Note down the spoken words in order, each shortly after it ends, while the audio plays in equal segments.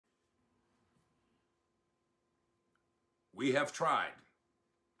We have tried.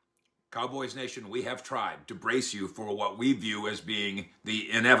 Cowboys Nation, we have tried to brace you for what we view as being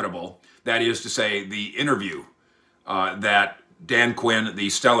the inevitable. That is to say, the interview that Dan Quinn, the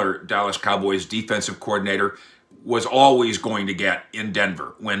stellar Dallas Cowboys defensive coordinator, was always going to get in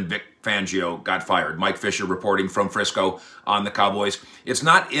Denver when Vic Fangio got fired. Mike Fisher reporting from Frisco on the Cowboys. It's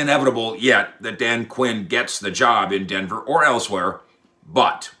not inevitable yet that Dan Quinn gets the job in Denver or elsewhere,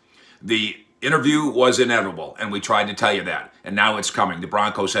 but the interview was inevitable, and we tried to tell you that, and now it's coming. The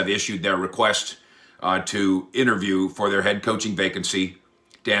Broncos have issued their request to interview for their head coaching vacancy,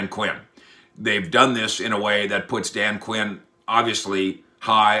 Dan Quinn. They've done this in a way that puts Dan Quinn obviously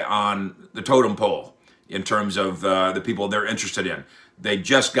high on the totem pole in terms of the people they're interested in. They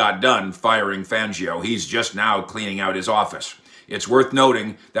just got done firing Fangio. He's just now cleaning out his office. It's worth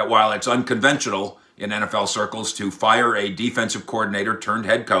noting that while it's unconventional in NFL circles to fire a defensive coordinator turned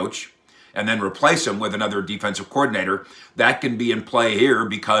head coach and then replace him with another defensive coordinator, that can be in play here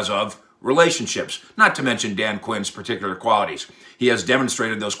because of relationships, not to mention Dan Quinn's particular qualities. He has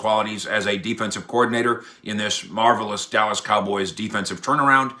demonstrated those qualities as a defensive coordinator in this marvelous Dallas Cowboys defensive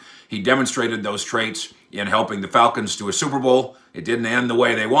turnaround. He demonstrated those traits in helping the Falcons to a Super Bowl. It didn't end the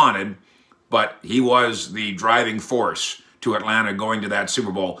way they wanted, but he was the driving force to Atlanta going to that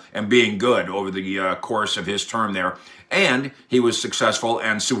Super Bowl and being good over the course of his term there. And he was successful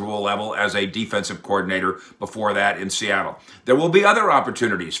and Super Bowl level as a defensive coordinator before that in Seattle. There will be other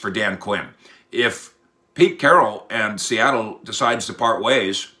opportunities for Dan Quinn. If Pete Carroll and Seattle decides to part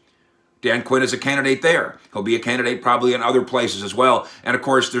ways, Dan Quinn is a candidate there. He'll be a candidate probably in other places as well. And of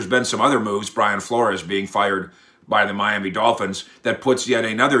course, there's been some other moves, Brian Flores being fired by the Miami Dolphins, that puts yet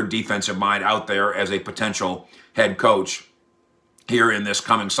another defensive mind out there as a potential head coach here in this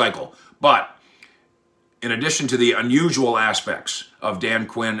coming cycle. But in addition to the unusual aspects of Dan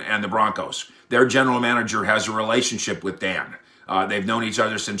Quinn and the Broncos, their general manager has a relationship with Dan. They've known each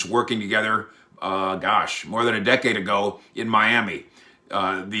other since working together, more than a decade ago in Miami.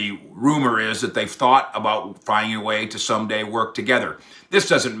 The rumor is that they've thought about finding a way to someday work together. This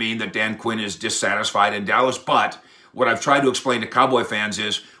doesn't mean that Dan Quinn is dissatisfied in Dallas, but what I've tried to explain to Cowboy fans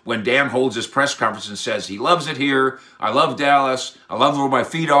is when Dan holds his press conference and says he loves it here, I love Dallas, I love where my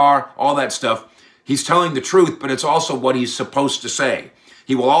feet are, all that stuff, he's telling the truth, but it's also what he's supposed to say.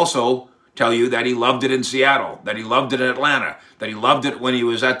 He will also tell you that he loved it in Seattle, that he loved it in Atlanta, that he loved it when he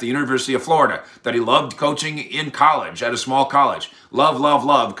was at the University of Florida, that he loved coaching in college, at a small college. Love, love,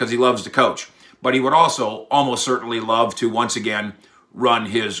 love, because he loves to coach. But he would also almost certainly love to, once again, run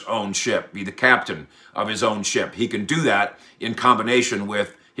his own ship, be the captain of his own ship. He can do that in combination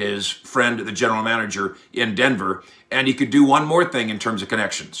with his friend, the general manager in Denver. And he could do one more thing in terms of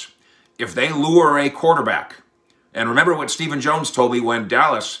connections. If they lure a quarterback, and remember what Stephen Jones told me when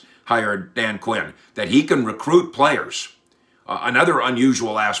Dallas hired Dan Quinn, that he can recruit players. Another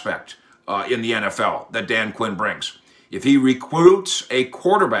unusual aspect in the NFL that Dan Quinn brings. If he recruits a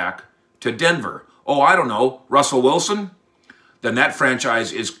quarterback to Denver, I don't know, Russell Wilson, then that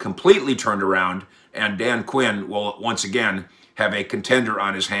franchise is completely turned around and Dan Quinn will once again have a contender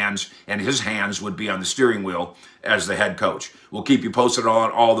on his hands, and his hands would be on the steering wheel as the head coach. We'll keep you posted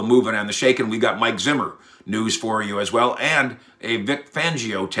on all the moving and the shaking. We got Mike Zimmer news for you as well, and a Vic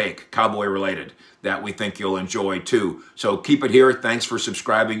Fangio take, Cowboy related, that we think you'll enjoy too. So keep it here. Thanks for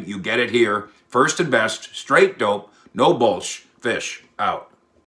subscribing. You get it here. First and best, straight dope, no bullsh, fish out.